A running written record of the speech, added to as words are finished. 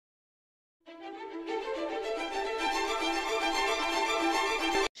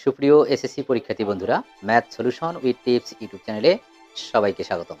সুপ্রিয় এসএসসি পরীক্ষার্থী বন্ধুরা, math solution with tips YouTube চ্যানেলে সবাইকে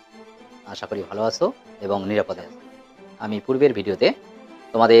স্বাগতম। আশা করি ভালো আছো এবং নিরাপদে আছো। আমি পূর্বের ভিডিওতে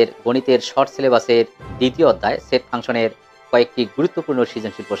তোমাদের গণিতের শর্ট সিলেবাসের দ্বিতীয় অধ্যায় সেট ফাংশনের কয়েকটি গুরুত্বপূর্ণ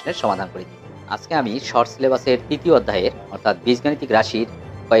সৃজনশীল প্রশ্নের সমাধান করে দিই। আজকে আমি শর্ট সিলেবাসের তৃতীয় অধ্যায়ের অর্থাৎ বীজগাণিতিক রাশির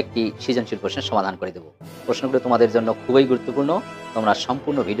কয়েকটি সৃজনশীল প্রশ্নের সমাধান করে দেব। প্রশ্নগুলো তোমাদের জন্য খুবই গুরুত্বপূর্ণ, তোমরা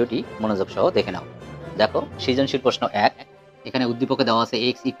সম্পূর্ণ ভিডিওটি মনোযোগ সহ দেখে নাও। দেখো, সৃজনশীল প্রশ্ন 1। এখানে উদ্দীপকে দেওয়া আছে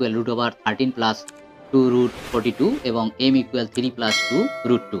x ইকুয়াল √13 প্লাস 2√42 এবং m ইকুয়াল 3 প্লাস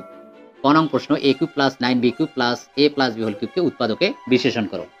 2√2। ক নং প্রশ্ন a cube plus 9b cube plus a plus b whole কিউবকে উৎপাদকে বিশ্লেষণ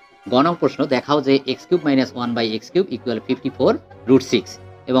করো। গ নং প্রশ্ন দেখাও যে x cube minus 1/x cube equal 54√6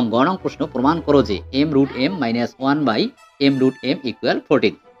 এবং গ নং প্রশ্ন প্রমাণ করো যে m√m মাইনাস 1/m√m ইকুয়াল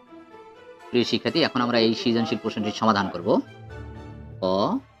 14। প্রিয় শিক্ষার্থী, এখন আমরা এই সৃজনশীল প্রশ্নটির সমাধান করব। ক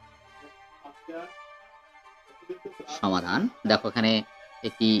সমাধান। দেখো, এখানে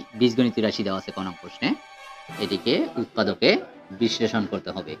একটি বীজগণিতীয় রাশি দেওয়া আছে ক নং প্রশ্নে, এটিকে উৎপাদকে বিশ্লেষণ করতে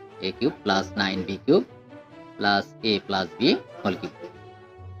হবে। a cube plus 9b cube plus a plus b whole cube.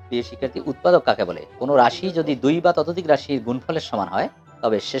 প্রিয় শিক্ষার্থী, উৎপাদক কাকে বলে? কোনো রাশি যদি দুই বা ততোধিক রাশির গুণফলের সমান হয়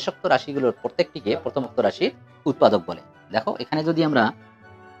তবে শেষোক্ত রাশিগুলোর প্রত্যেকটিকে প্রথমোক্ত রাশির উৎপাদক বলে। দেখো, এখানে যদি আমরা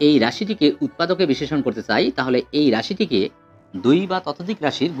এই রাশিটিকে উৎপাদকে বিশ্লেষণ করতে চাই তাহলে এই রাশিটিকে দুই বা ততোধিক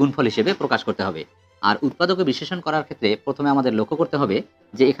রাশির গুণফল হিসেবে প্রকাশ করতে হবে। আর উৎপাদকে বিশ্লেষণ করার ক্ষেত্রে প্রথমে আমাদের লক্ষ্য করতে হবে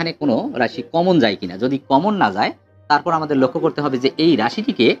যে এখানে কোনো রাশি কমন যায় কিনা। যদি কমন না যায় তারপর আমাদের লক্ষ্য করতে হবে যে এই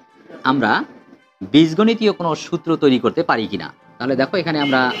রাশিটিকে আমরা বীজগণিতীয় কোনো সূত্র তৈরি করতে পারি কিনা। তাহলে দেখো, এখানে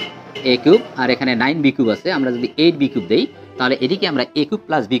আমরা a কিউব আর এখানে 9b কিউব আছে, আমরা যদি 8b কিউব দেই তাহলে এটিকে আমরা a cube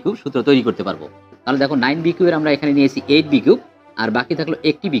plus b cube সূত্র তৈরি করতে পারবো। তাহলে দেখো, 9b কিউবের আমরা এখানে নিয়েছি 8b কিউব আর বাকি থাকলো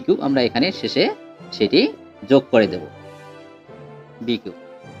একটি b কিউব, আমরা এখানে শেষে সেটি যোগ করে দেব b কিউব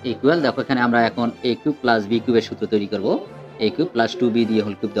ইকুয়াল। দেখো, এখানে আমরা এখন a কিউব প্লাস b কিউবের সূত্র তৈরি করব। a কিউব প্লাস 2b দিয়ে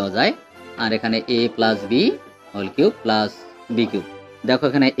হোল কিউব দেওয়া যায়, আর এখানে a plus b whole cube plus b cube. দেখো,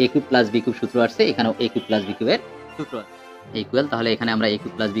 এখানে a cube plus b cube সূত্র আসছে, এখানেও a কিউব প্লাস b কিউবের সূত্র আছে ইকুয়াল। তাহলে এখানে আমরা a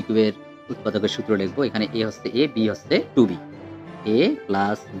কিউব প্লাস b কিউবের উৎপাদকের সূত্র লিখব। এখানে a হচ্ছে a, b হচ্ছে 2b। a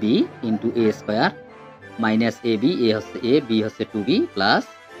plus b into a square minus ab, a হচ্ছে a, b হচ্ছে 2b plus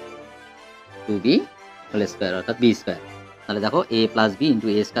 2b whole square অর্থাৎ b স্কোয়ার। তাহলে দেখো, a plus b into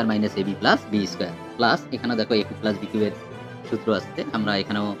a square minus ab plus b square plus এখানে দেখো a cube plus b কিউবের সূত্র আসছে, আমরা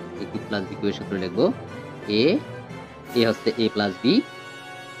এখানেও a কিউব প্লাস b কিউবের সূত্র লিখব। a হচ্ছে a plus b,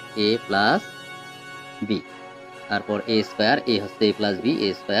 a plus b, তারপর a স্কোয়ার, a হচ্ছে a plus b, a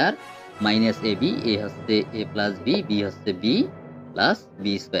square minus ab, a হচ্ছে a প্লাস b, b হচ্ছে b প্লাস b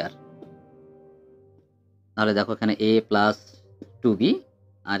স্কোয়ার। তাহলে দেখো, এখানে a প্লাস 2b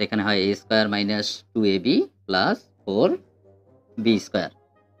আর এখানে হয় a square minus 2ab plus 4b square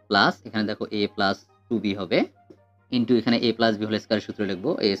plus এখানে দেখো a প্লাস 2b হবে ইন্টু এখানে a plus b whole square সূত্র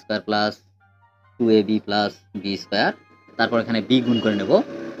লিখবো, a square plus 2ab plus b square. তারপর এখানে b গুণ করে নেব,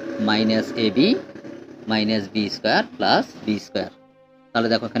 minus ab minus b square plus b square. তাহলে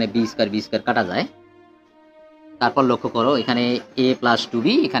দেখো, এখানে b স্কোয়ার কাটা যায়। তারপর লক্ষ্য করো, এখানে a প্লাস 2b,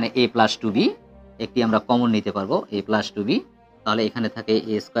 এখানে a প্লাস 2b একটি আমরা কমন নিতে পারবো, a প্লাস 2b। তাহলে এখানে থাকে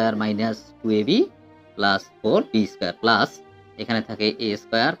a square minus 2ab plus 4b square plus এখানে থাকে a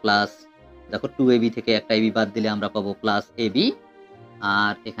স্কোয়ার প্লাস দেখো 2ab থেকে একটা ab বাদ দিলে আমরা পাবো প্লাস ab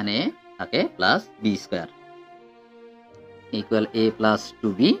আর এখানে থাকে plus b square equal a plus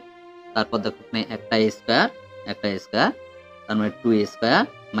 2b। তারপর দেখো, এখানে একটা a স্কোয়ার তার মানে 2a স্কোয়ার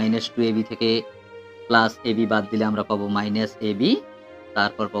মাইনাস 2ab থেকে প্লাস ab বাদ দিলে আমরা পাবো মাইনাস ab,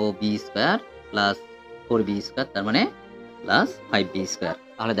 তারপর পাবো b square plus 4b square তার মানে প্লাস 5b স্কোয়ার।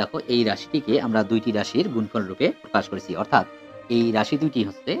 তাহলে দেখো, এই রাশিটিকে আমরা দুইটি রাশির গুণফল রূপে প্রকাশ করেছি, অর্থাৎ এই রাশি দুইটি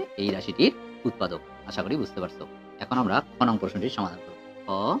হচ্ছে এই রাশিটির উৎপাদক। আশা করি বুঝতে পারছো। এখন আমরা খ নং প্রশ্নটির সমাধান করব। খ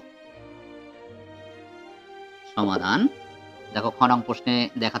সমাধান। দেখো, খ নং প্রশ্নে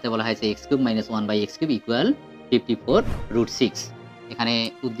দেখাতে বলা হয়েছে x cube minus 1/x cube equal 54√6। এখানে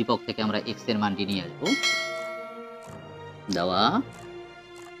উদ্দীপক থেকে আমরা x এর মানটি নিয়ে আসবো। দেওয়া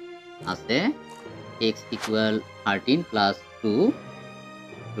আছে x equal 13 plus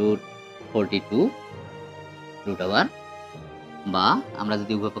 2√42 root over, বা আমরা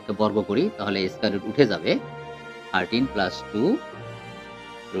যদি উভয় পক্ষে বর্গ করি তাহলে স্কয়ার রুট উঠে যাবে 13 প্লাস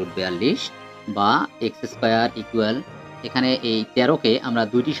 2√42 বা x স্কয়ার ইকুয়াল এখানে এই 13কে আমরা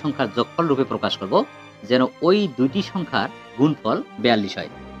দুইটি সংখ্যার যোগফল রূপে প্রকাশ করব যেন ওই দুইটি সংখ্যার গুণফল 42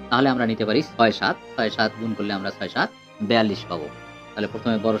 হয়। তাহলে আমরা নিতে পারি 6 7 গুণ করলে আমরা 6 7 42 পাবো। তাহলে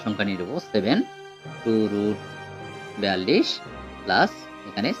প্রথমে বড় সংখ্যা নিয়ে নেব 7 2√42 প্লাস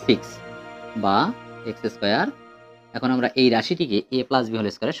এখানে 6 বা x স্কয়ার। এখন আমরা এই রাশিটিকে a প্লাস b হোল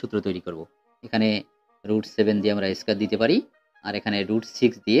স্কয়ারের সূত্র তৈরি করব। এখানে √7 দিয়ে আমরা স্কয়ার দিতে পারি, আর এখানে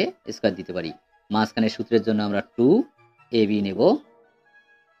 √6 দিয়ে স্কয়ার দিতে পারি। মাঝখানে সূত্রের জন্য আমরা 2ab নেব।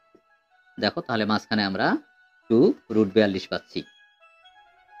 দেখো তাহলে মাঝখানে আমরা 2√42 পাচ্ছি,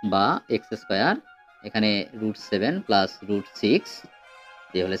 বা x² এখানে √7 প্লাস √6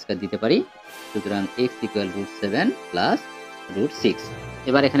 দিয়ে হোল স্কয়ার দিতে পারি। সুতরাং x = √7 প্লাস √6।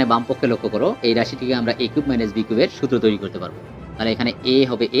 এবার এখানে বাম পক্ষে লক্ষ্য করো, এই রাশিটিকে আমরা a³ - b³ এর সূত্র তৈরি করতে পারবো। তাহলে এখানে a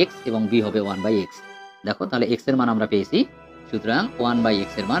হবে x এবং b হবে 1/x। দেখো তাহলে x এর মান আমরা পেয়েছি, সুতরাং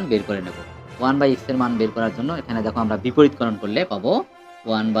 1/x এর মান বের করে নেব। 1/x এর মান বের করার জন্য এখানে দেখো আমরা বিপরীতকরণ করলে পাবো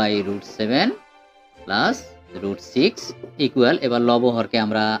 1/√7 প্লাস √6 ইকুয়াল, এবার লব হরকে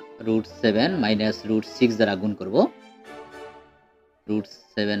আমরা √7 মাইনাস √6 দ্বারা গুণ করব।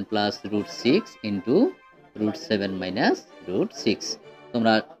 √7 প্লাস √6 ইন্টু √7 মাইনাস √6।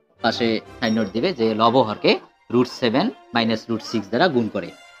 তোমরা পাশে সাইন নোট দিবে যে লব হরকে √7 মাইনাস √6 দ্বারা গুণ করে।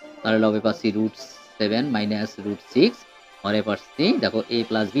 তাহলে লবে পাচ্ছি √7 মাইনাস √6, হরে পাচ্ছি দেখো a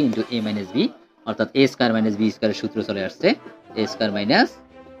plus b into a minus b, অর্থাৎ a² মাইনাস b² এর সূত্র চলে আসছে, a² minus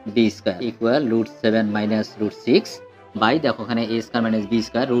b² equal √7 minus √6 by, দেখো এখানে a² মাইনাস b²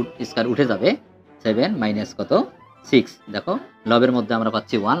 √² উঠে যাবে, 7 মাইনাস কত 6। দেখো লবের মধ্যে আমরা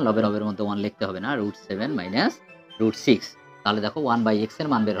পাচ্ছি 1, লবের মধ্যে 1 লিখতে হবে না, √7 মাইনাস √6। তাহলে দেখো 1/x এর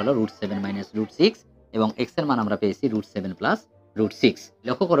মান বের হলো √7 মাইনাস √6 এবং x এর মান আমরা পেয়েছি √7 প্লাস √6।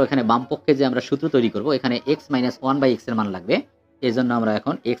 লক্ষ্য করো এখানে বাম পক্ষে যে আমরা সূত্র তৈরি করব, এখানে x মাইনাস 1/x এর মান লাগবে, এজন্য আমরা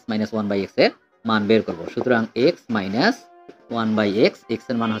এখন x মাইনাস 1/x এর মান বের করব। সুতরাং x মাইনাস 1/x, x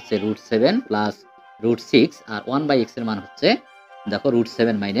এর মান হচ্ছে √7 প্লাস √6, আর 1/x এর মান হচ্ছে দেখো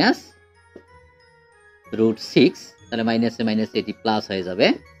 √7 মাইনাস √6। তাহলে মাইনাসে মাইনাসে এটি প্লাস হয়ে যাবে,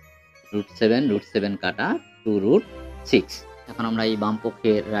 √7 কাটা 2√6। এখন আমরা এই বাম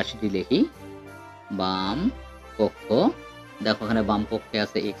পক্ষের রাশিটি লিখি। বাম পক্ষ, দেখো এখানে বাম পক্ষে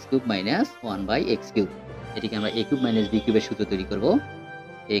আছে x³ মাইনাস 1/x³, এটিকে আমরা a³ মাইনাস b³ এর সূত্র তৈরি করব,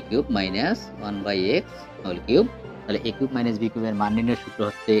 a³ minus 1/x whole cube. তাহলে a³ মাইনাস b³ এর মান নির্ণয়ের সূত্র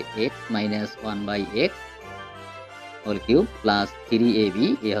হচ্ছে x minus 1/x whole cube plus 3ab,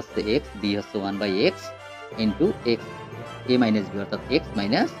 a হচ্ছে x, b হচ্ছে 1/x into x a minus b, অর্থাৎ x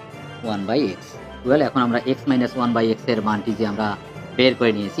মাইনাস 1/x। ওয়েল, এখন আমরা x মাইনাস 1/x এর মানটি যে আমরা বের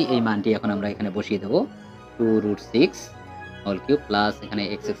করে নিয়েছি, এই মানটি এখন আমরা এখানে বসিয়ে দেবো, 2√6 হোল কিউব প্লাস এখানে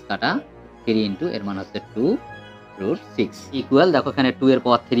x কাটা 3 ইন্টু এর মান হচ্ছে 2√6 ইকুয়াল, দেখো এখানে 2 এর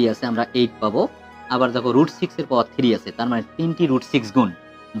পাওয়ার 3 আছে, আমরা 8 পাবো। আবার দেখো √6 এর পাওয়ার 3 আছে, তার মানে 3টি √6 গুণ,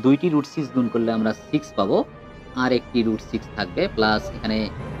 2টি √6 গুণ করলে আমরা 6 পাবো, আর একটি √6 থাকবে, প্লাস এখানে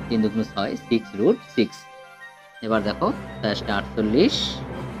 3 × 2 = 6, 6√6। এবার দেখো 48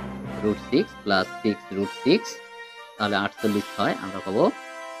 √6 প্লাস 6√6, তাহলে 48 হয়, আমরা পাবো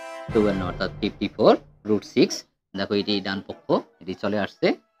 52, অর্থাৎ 54√6। দেখো এটি ডান পক্ষ, এটি চলে আসছে,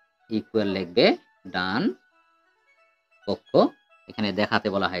 ইকুয়াল লিখবে ডান পক্ষ, এখানে দেখাতে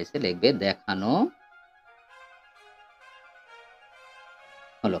বলা হয়েছে, লিখবে দেখানো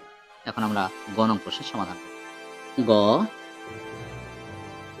হলো। এখন আমরা গ নং প্রশ্নের সমাধান করব। গ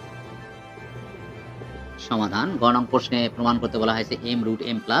সমাধান। গ নং প্রশ্নে প্রমাণ করতে বলা হয়েছে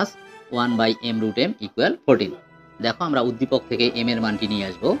m√m প্লাস 1/m√m ইকুয়াল 14। দেখো আমরা উদ্দীপক থেকে m এর মানটি নিয়ে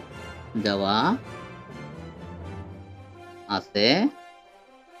আসবো, দেওয়া আছে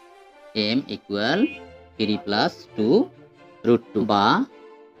m ইকুয়াল 3 প্লাস 2√2, বা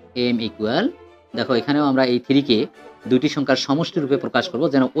m ইকুয়াল, দেখো এখানেও আমরা এই 3 কে দুটি সংখ্যার সমষ্টি রূপে প্রকাশ করব,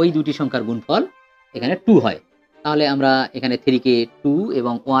 যেন ওই দুটি সংখ্যার গুণফল এখানে 2 হয়। তাহলে আমরা এখানে 3 কে 2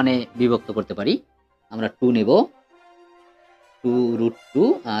 এবং 1 এ বিভক্ত করতে পারি। আমরা 2 নেব, 2√2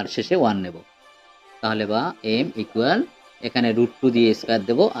 আর শেষে 1 নেব। তাহলে বা m ইকুয়াল, এখানে √2 দিয়ে স্কয়ার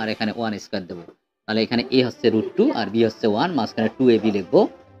দেব আর এখানে 1 স্কয়ার দেব। তাহলে এখানে a হচ্ছে √2 আর b হচ্ছে 1, মাঝখানে 2ab লিখব,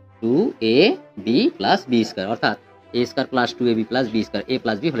 2ab প্লাস b স্কয়ার, অর্থাৎ a² plus 2ab plus b square, a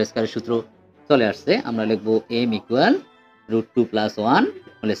plus b whole স্কয়ারের সূত্র চলে আসছে। আমরা লিখব m equal √2 plus 1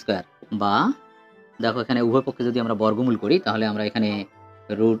 whole square, বা দেখো এখানে উভয় পক্ষে যদি আমরা বর্গমূল করি, তাহলে আমরা এখানে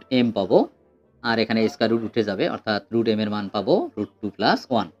 √m পাবো, আর এখানে স্কয়ার রুট উঠে যাবে, অর্থাৎ √m এর মান পাবো √2 প্লাস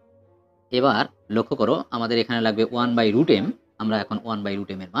 1। এবার লক্ষ্য করো আমাদের এখানে লাগবে 1/√m, আমরা এখন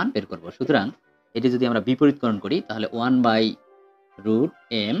 1/√m এর মান বের করব। সুতরাং এটি যদি আমরা বিপরীতকরণ করি, তাহলে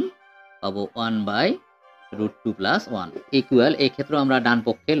 1/√m পাবো 1/√2 প্লাস 1 ইকুয়াল, এই ক্ষেত্রে আমরা ডান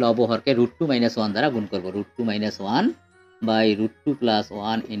পক্ষে লব হরকে √2 - 1 দ্বারা গুণ করব, √2 - 1/√2 প্লাস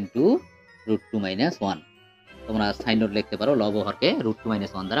 1 ইন্টু √2 - 1। তোমরা সাইন নোট লিখতে পারো, লব হরকে √2 -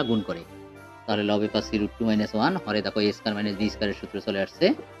 1 দ্বারা গুণ করে। তাহলে লবে পাচ্ছি √2 - 1, হরে দেখো a² - b² এর সূত্র চলে আসছে,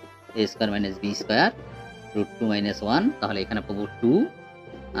 a² - b² √2 - 1, তাহলে এখানে পাবো 2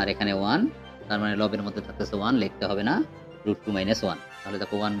 আর এখানে 1, তার মানে লবের মধ্যে থাকতেছে 1, লিখতে হবে না, √2 - 1। তাহলে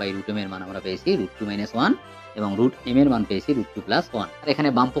দেখো 1/√m এর মান আমরা পেয়েছি √2 - 1 এবং √m এর মান পেয়েছি √2 + 1। আর এখানে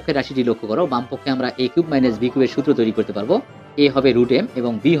বাম পক্ষের রাশিটি লক্ষ্য করো, বাম পক্ষে আমরা a³ - b³ এর সূত্র তৈরি করতে পারবো। a হবে √m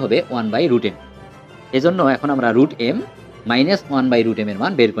এবং b হবে 1/√m। এজন্য এখন আমরা √m - 1/√m এর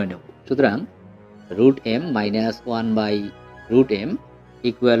মান বের করে নেব। সুতরাং √m - 1/√m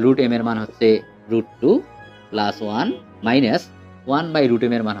ইকুয়াল √m এর মান হচ্ছে √2 + 1 মাইনাস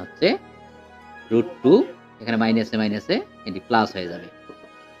 1/√m এর মান হচ্ছে √2, এখানে মাইনাসে মাইনাসে এটি প্লাস হয়ে যাবে।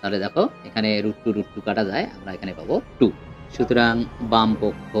 তাহলে দেখো এখানে √2 কাটা যায়, আমরা এখানে পাবো 2। সুতরাং বাম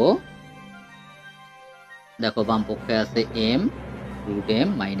পক্ষ দেখো বাম পক্ষে আছে m √m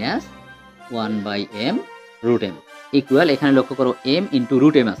minus 1/m √m equal, এখানে লক্ষ্য করো m ইন্টু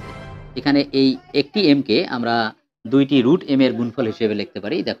 √m আছে। এখানে এই একটি m কে আমরা দুইটি √m এর গুণফল হিসেবে লিখতে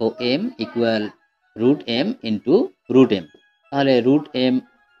পারি। দেখো m equal √m into √m, তাহলে √m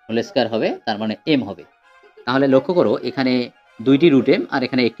হোল স্কয়ার হবে, তার মানে m হবে। তাহলে লক্ষ্য করো এখানে দুইটি √m আর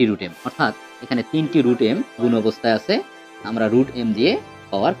এখানে একটি √m, অর্থাৎ এখানে তিনটি √m গুণ অবস্থায় আছে। আমরা √m দিয়ে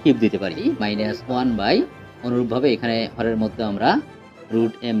পাওয়ার কিউব দিতে পারি -1 অনুরূপভাবে এখানে হরের মধ্যে আমরা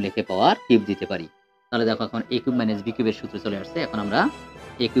 √m লিখে পাওয়ার কিউব দিতে পারি। তাহলে দেখো এখন a³ - b³ এর সূত্র চলে আসছে। এখন আমরা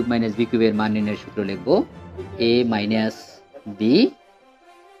a³ - b³ এর মান নির্ণয়ের সূত্র লিখব a - b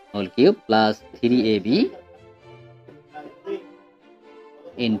whole cube plus 3ab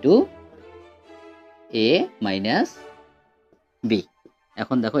into a - b।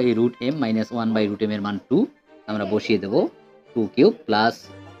 এখন দেখো এই √m - 1/√m এর মান 2, আমরা বসিয়ে দেব 2³ প্লাস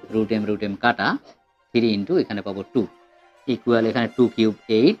 √m কাটা 3 ইন্টু এখানে পাবো 2 ইকুয়াল, এখানে 2³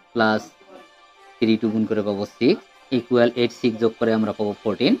 8 প্লাস 3 2 গুণ করে পাবো 6 ইকুয়াল 8 6 যোগ করে আমরা পাবো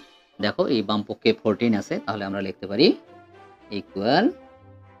 14। দেখো এই বাম পক্ষে 14 আছে, তাহলে আমরা লিখতে পারি ইকুয়াল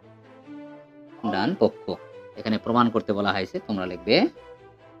ডান পক্ষ। এখানে প্রমাণ করতে বলা হয়েছে, তোমরা লিখবে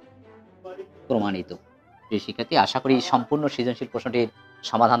প্রমাণিত। প্রিয় শিক্ষার্থী, আশা করি সম্পূর্ণ সৃজনশীল প্রশ্নটির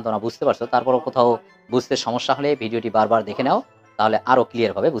সমাধান তোমরা বুঝতে পারছো। তারপরও কোথাও বুঝতে সমস্যা হলে ভিডিওটি বারবার দেখে নাও, তাহলে আরো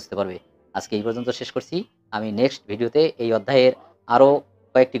ক্লিয়ার ভাবে বুঝতে পারবে। আজকে এই পর্যন্ত শেষ করছি। আমি নেক্সট ভিডিওতে এই অধ্যায়ের আরো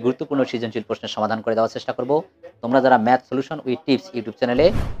কয়েকটি গুরুত্বপূর্ণ সৃজনশীল প্রশ্নের সমাধান করে দেওয়ার চেষ্টা করব। তোমরা যারা math solution with tips YouTube চ্যানেলে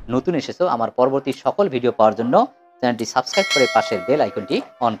নতুন এসেছো, আমার পরবর্তী সকল ভিডিও পাওয়ার জন্য চ্যানেলটি সাবস্ক্রাইব করে পাশের বেল আইকনটি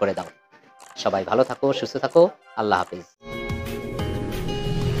অন করে দাও। সবাই ভালো থাকো, সুস্থ থাকো, আল্লাহ হাফেজ।